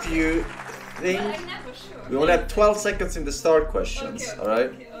sure. Okay. If you think... But I'm never sure. We only have 12 seconds in the start questions, Okay,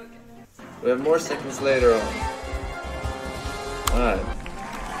 alright? Okay. We have more seconds later on. Alright.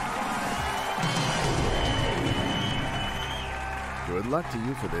 Good luck to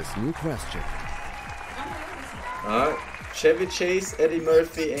you for this new question. Alright. Chevy Chase, Eddie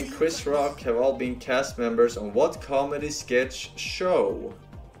Murphy, and Chris Rock have all been cast members on what comedy sketch show?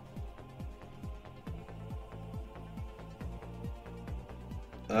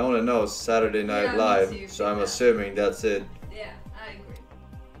 I only know Saturday Night Live, so I'm assuming that's it. Yeah, I agree.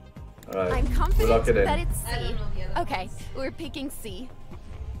 Alright, I'm we'll confident lock it in. that it's I don't C. know the other Okay, we're picking C.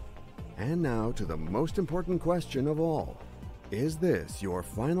 And now to the most important question of all. Is this your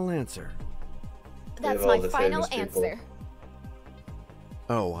final answer? That's Give all my the final famous people. answer.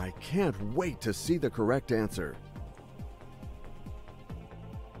 Oh, I can't wait to see the correct answer.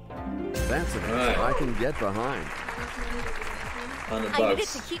 That's an answer I can get behind. $100 I needed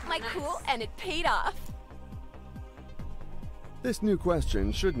to keep my cool and it paid off. This new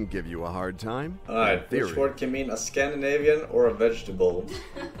question shouldn't give you a hard time. Alright, which word can mean a Scandinavian or a vegetable?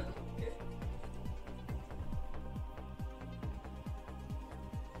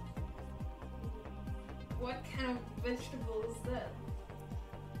 What kind of vegetable is that?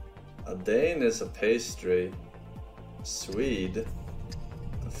 A Dane is a pastry. Swede.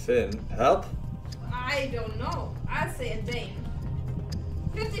 A Finn. Help? I don't know. I say a Dane.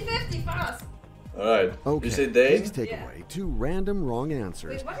 50-50 fast. Alright. Okay, You say Dane? please take away 2 random wrong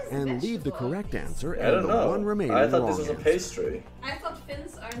answers Wait, what is a and leave the vegetable? correct answer I and don't the know. one remaining I thought wrong this was a answer. pastry. I thought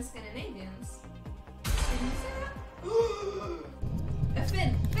Finns aren't Scandinavians. Didn't you say that? A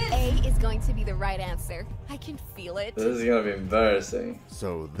Finn. Finn. A is going to be the right answer. I can feel it. This is gonna be embarrassing.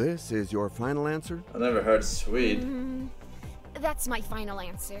 So this is your final answer? I never heard Swede. That's my final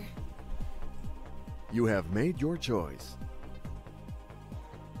answer. You have made your choice.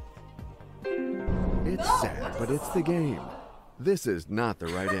 It's sad, but it's the game. This is not the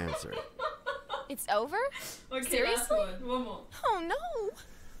right answer. It's over? Okay, Seriously? last one more. Oh no!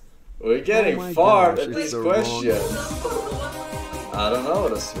 We're getting my far gosh, at it's this the question. wrong- I don't know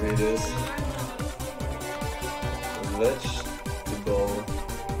what a Swede is. Vegetable.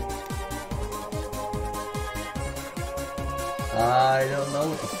 I don't know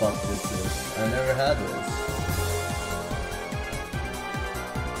what the fuck this is. I never had this.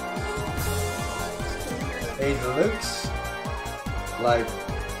 It looks like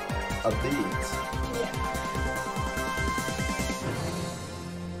a beet.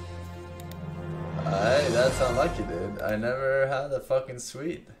 Hey, that sounds like you did. I never had a fucking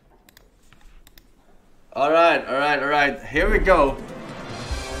Swede. Alright. Here we go.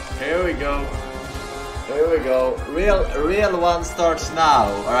 Here we go. Real one starts now.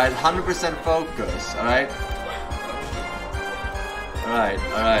 Alright, 100% focus. Alright.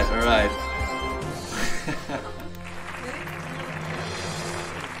 Alright.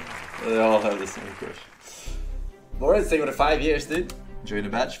 They all have the same question. Boris, taking it 5 years, dude. Join the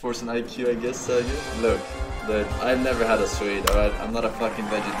match, Forsen IQ, I guess. Look, dude, I've never had a Swede, alright? I'm not a fucking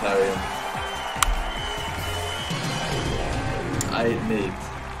vegetarian. I eat meat.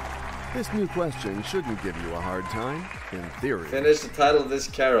 This new question shouldn't give you a hard time, in theory. Finish the title of this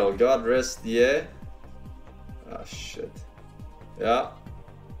carol. God rest, yeah? Ah, shit. Yeah.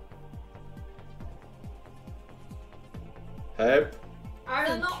 Help. I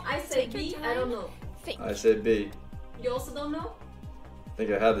don't know. I say B. I don't know. I say B. You also don't know? I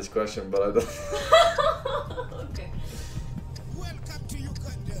think I had this question, but I don't. Okay. Welcome to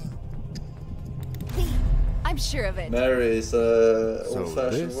Uganda. B. I'm sure of it. Mary is a So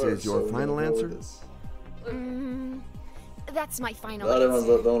old-fashioned this word. is your so final we'll go with answer? this. That's my final The other ones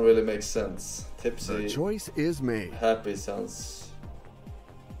answer. that don't really make sense. Tipsy. The choice is made. Happy sounds.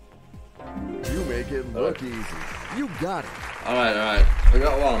 You make it look easy. You got it. Alright. We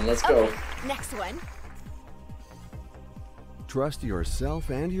got one. Let's go. Okay, next one. Trust yourself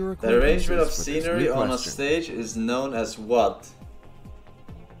and your The arrangement of acquaintances for this scenery new on a question. stage is known as what?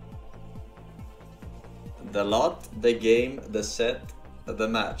 The lot, the game, the set, the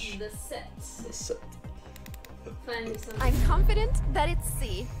match. The set. The set. Finding something. I'm confident that it's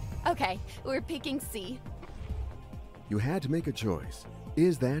C. Okay, we're picking C. You had to make a choice.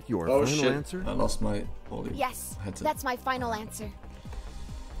 Is that your Oh final shit! answer? I lost my holy Yes, headset. that's my final answer.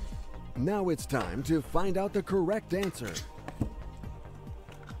 Now it's time to find out the correct answer.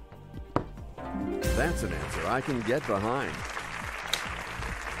 That's an answer I can get behind.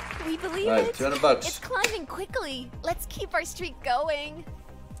 We believe Right, it. $200. It's climbing quickly. Let's keep our streak going.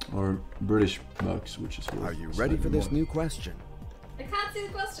 Or British bucks, which is worth Are you ready for this new question? I can't see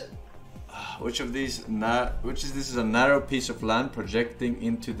the question. Which of these? This is a narrow piece of land projecting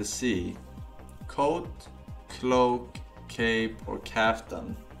into the sea? Coat, cloak, cape, or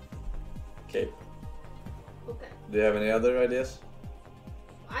caftan? Cape. Okay. Do you have any other ideas?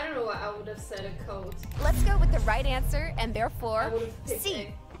 I don't know what I would have said a coat. Let's go with the right answer, and I therefore would have picked C.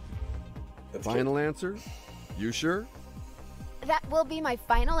 A. That's Final answer? You sure? That will be my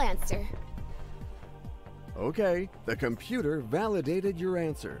final answer. Okay, the computer validated your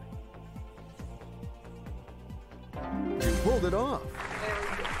answer. You pulled it off.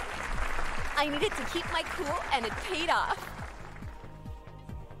 Very good. I needed to keep my cool, and it paid off.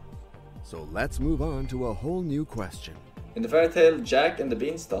 So let's move on to a whole new question. In the fairy tale Jack and the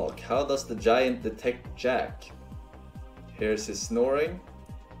Beanstalk, how does the giant detect Jack? Hears his snoring,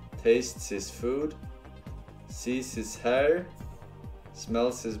 tastes his food, sees his hair,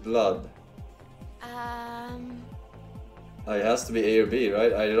 smells his blood. It has to be A or B,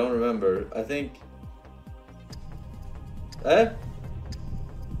 right? I don't remember. I think... I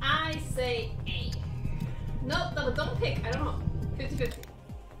say A. No, don't pick. I don't know. 50-50.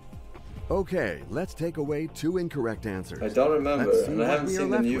 Okay, let's take away 2 incorrect answers. I don't remember, Let's see and I what haven't we are seen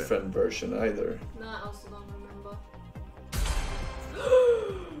the left new with. friend version either. No, I also don't remember.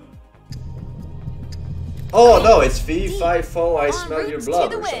 Oh no, it's fee, fi, fo, I En smell your route blood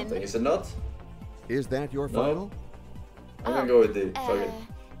to the or win. something, is it not? Is that your No. final? I'm gonna go with D. Fuck it.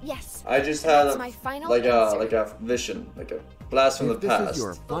 Yes. I just had That's my final like answer. a vision, like a blast from If the this past. is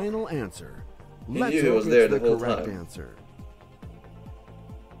your final answer, He let's knew he hope was there it's the the whole correct time. answer.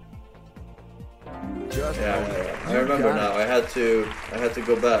 Just Yeah. I you remember got now. it. I had to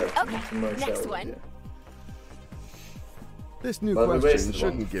go back. Okay, to merge next out, one. yeah. This new But we question wasted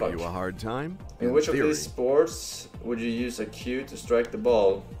shouldn't one. give Fuck. you a hard time. In which theory. of these sports would you use a cue to strike the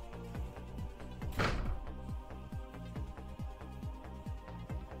ball?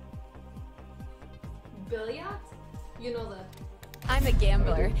 Billiard? You know that. I'm a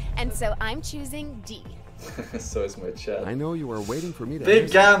gambler, and so I'm choosing D. So is my chat. I know you are waiting for me to Big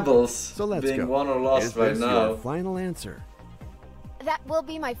answer. gambles. So let's being go. won or lost Is right this now. your final answer? That will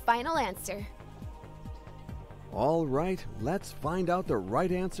be my final answer. All right, let's find out the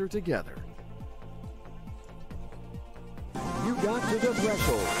right answer together. You got to the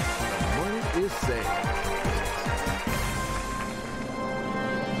threshold. The money is saved.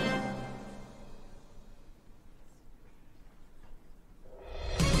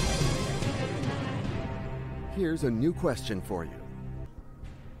 Here's a new question for you.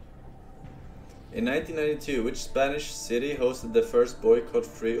 In 1992, which Spanish city hosted the first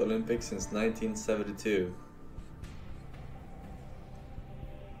boycott-free Olympics since 1972?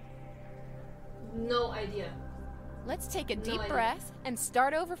 No idea. Let's take a No deep idea. breath and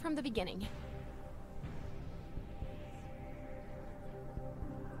start over from the beginning.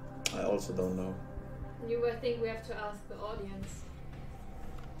 I also don't know. I think we have to ask the audience.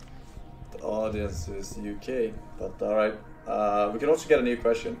 The audience is UK, but alright. We can also get a new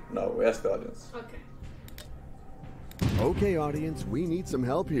question. No, we ask the audience. Okay. Okay, audience, we need some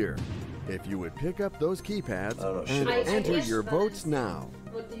help here. If you would pick up those keypads Oh, no, and shit. I enter guess your that votes is- now.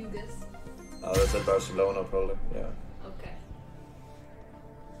 What do you guess? Oh, that's at Barcelona, probably. Yeah. Okay.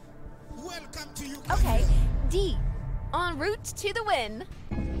 Welcome to you. Okay, D. En route to the win.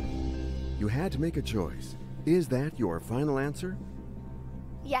 You had to make a choice. Is that your final answer?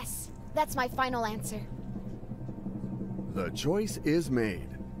 Yes, that's my final answer. The choice is made.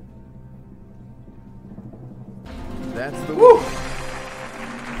 That's the Woo!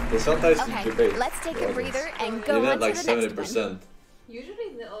 one. They sometimes Okay, debate. let's take the a audience. breather and go Even on at like to the next one. 70%.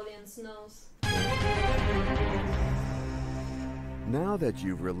 Usually the audience knows. Now that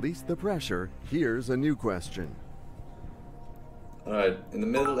you've released the pressure, here's a new question. Alright, in the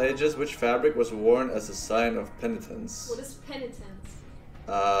Middle Ages, which fabric was worn as a sign of penitence? What is penitence?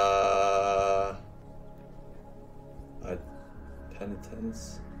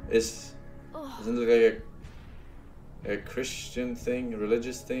 Penitence isn't it like a Christian thing, a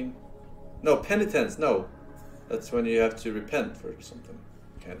religious thing? No, penitence. No, that's when you have to repent for something.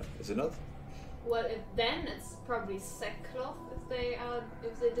 Kind of, is it not? Well, if then it's probably sackcloth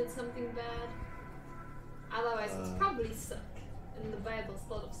if they did something bad. Otherwise, it's probably suck. And the Bible's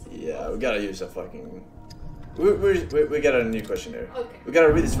a lot of suck. Yeah, we gotta use a fucking. We got a new question here. Okay. We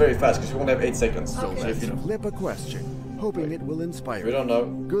gotta read this very fast because we only have 8 seconds. So So if let's you know. flip a question, hoping it will inspire We don't you. know.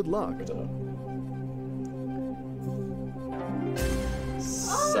 Good luck. We don't know.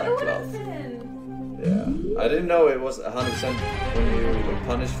 Oh, Sackcloth. it wasn't. Yeah, I didn't know it was 100% when you were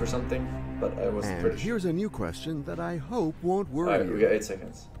punished for something, but I was And pretty sure. here's a new question that I hope won't worry Alright, you. we got 8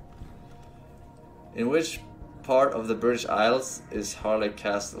 seconds. In which part of the British Isles is Harley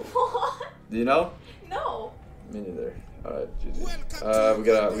Castle? What? Do you know? No. Me neither. Alright,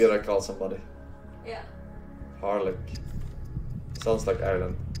 GG. We gotta call somebody. Yeah. Harlech. Sounds like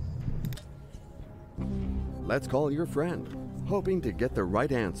Ireland. Let's call your friend, hoping to get the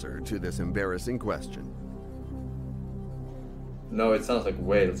right answer to this embarrassing question. No, it sounds like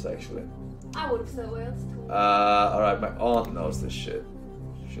Wales actually. I would have said Wales too. Alright, my aunt knows this shit.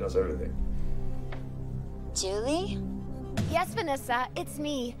 She knows everything. Julie? Yes, Vanessa, it's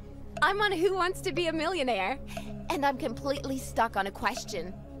me. I'm on Who Wants to Be a Millionaire, and I'm completely stuck on a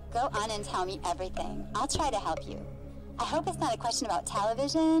question. Go on and tell me everything. I'll try to help you. I hope it's not a question about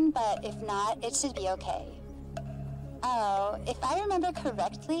television, but if not, it should be okay. Oh, if I remember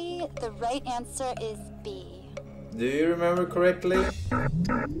correctly, the right answer is B. Do you remember correctly? I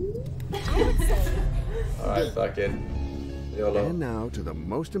would say Alright, fuck it. YOLO. And now to the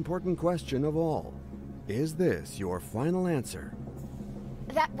most important question of all. Is this your final answer?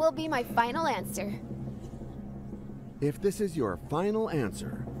 That will be my final answer. If this is your final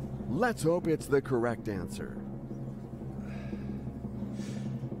answer, let's hope it's the correct answer.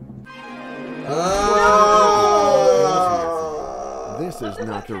 This is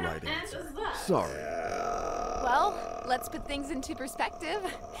not the right answer. Sorry. Well, let's put things into perspective.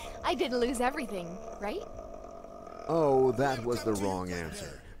 I didn't lose everything, right? Oh, that was the wrong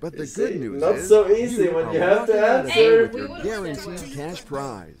answer. But the good news not is, so easy when you have to answer. With your guaranteed cash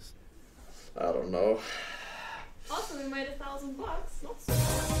prize. I don't know. Also, we made $1,000. Not so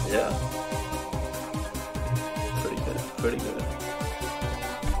Yeah. Pretty good. Pretty good.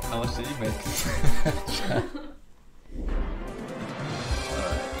 How much did you make?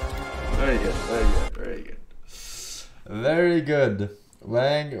 Very good. Very good. Very good. Very good.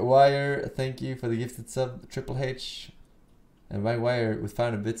 Wang Wire, thank you for the gifted sub. Triple H. And Wang Wire with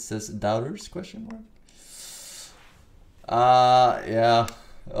 500 bits says doubters? Question mark. Yeah.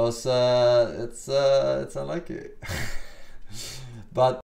 Also, it's unlucky. But